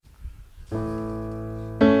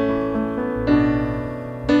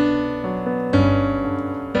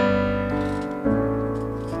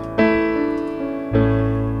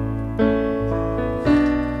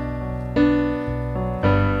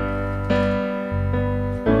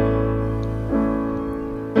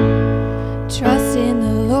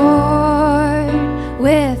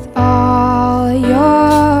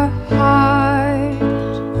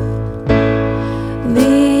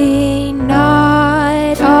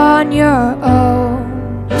on your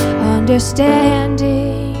own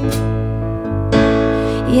understanding.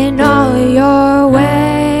 In all your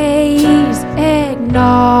ways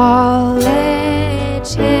acknowledge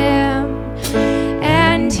Him,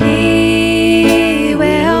 and He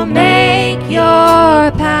will make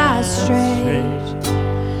your path straight.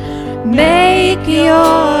 Make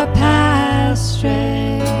your path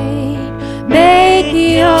straight. Make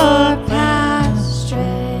your path straight.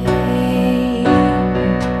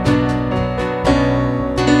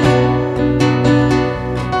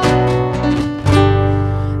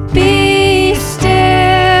 Be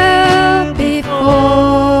still before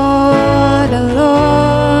the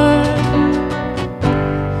Lord.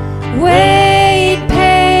 Wait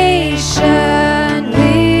patiently.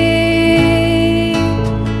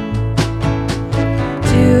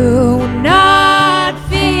 Do not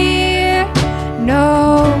fear,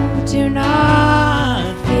 no, do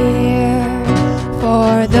not fear,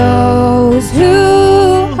 for those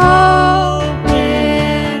who hope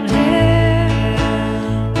in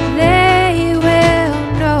Him, they will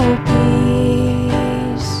know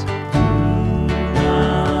peace.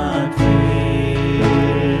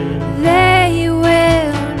 They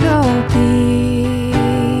will know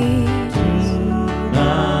peace.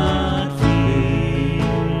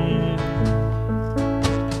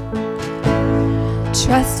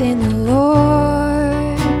 Trust in the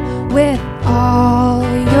Lord with all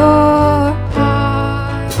your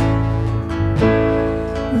heart.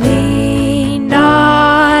 Lean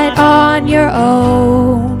not on your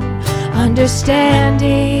own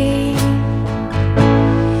understanding.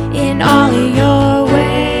 In all your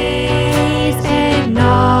ways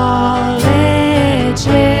acknowledge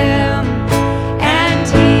Him, and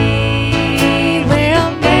He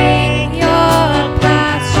will make your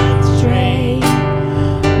path straight.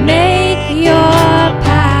 Make your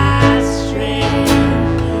path straight.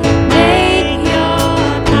 Make your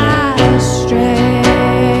path straight.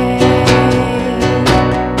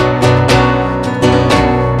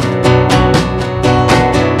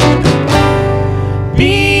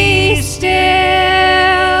 Be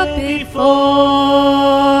still before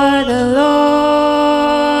the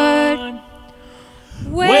Lord.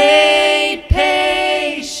 Wait patiently.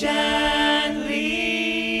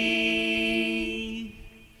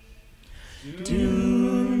 Do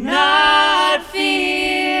not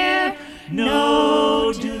fear,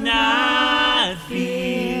 no, do not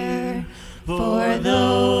fear, for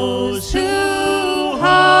those who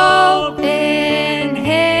hope in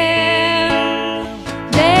Him,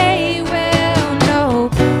 they will know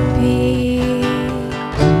peace.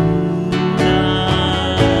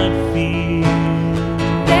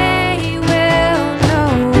 They will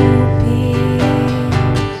know peace.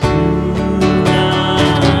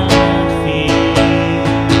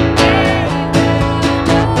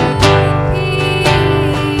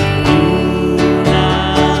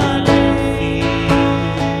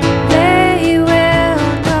 They will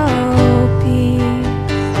know peace.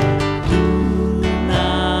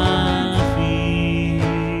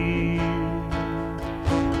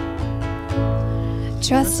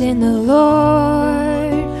 Trust in the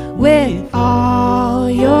Lord with all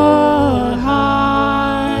your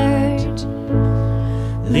heart.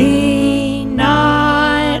 Lean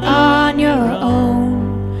not on your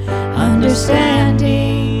own understanding.